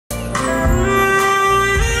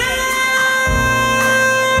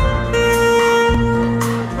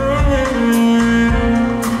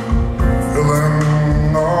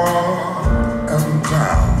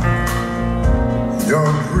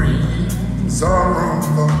Hands are on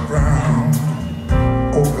the ground.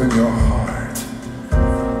 Open your heart,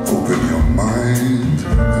 open your mind.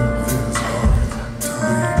 There's hard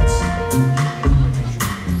times.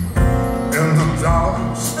 In the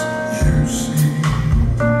dust you see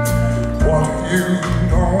what you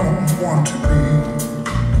don't want to be.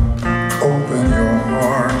 Open your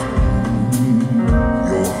heart,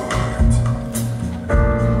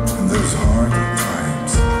 and there's hard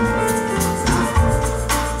times.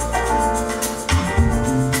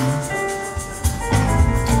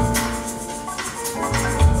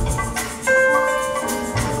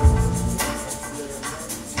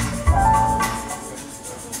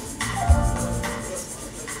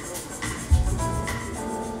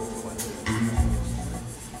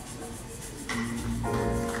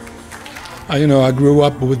 I grew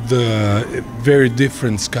up with very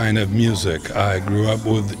different kind of music. I grew up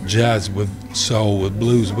with jazz, with soul, with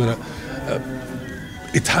blues, with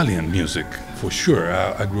Italian music, for sure.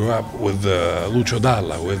 I grew up with Lucio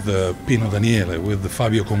Dalla, with Pino Daniele, with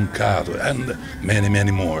Fabio Concato, and many,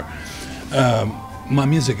 many more. My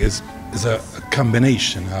music is a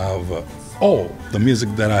combination of all the music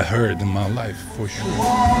that I heard in my life, for sure.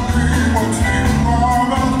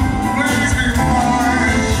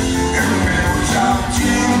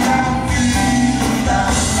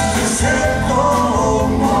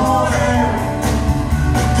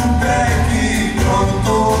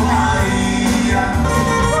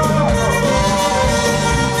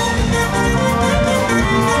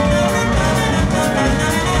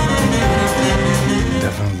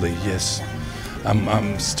 Definitely, yes.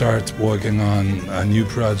 I'm start working on a new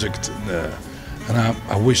project, and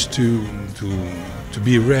I wish to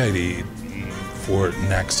be ready for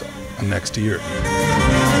next year.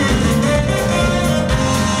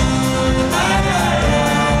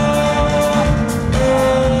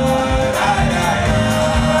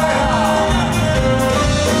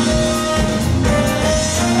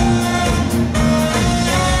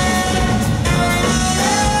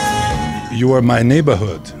 You are my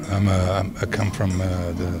neighborhood. I come from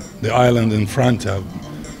the island in front of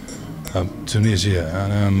Tunisia,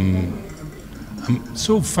 and I'm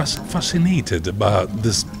so fascinated about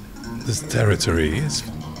this territory. It's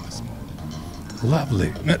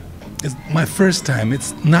lovely. It's my first time.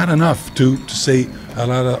 It's not enough to say a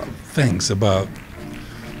lot of things about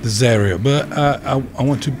this area, but I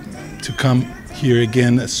want to come here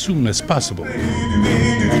again as soon as possible.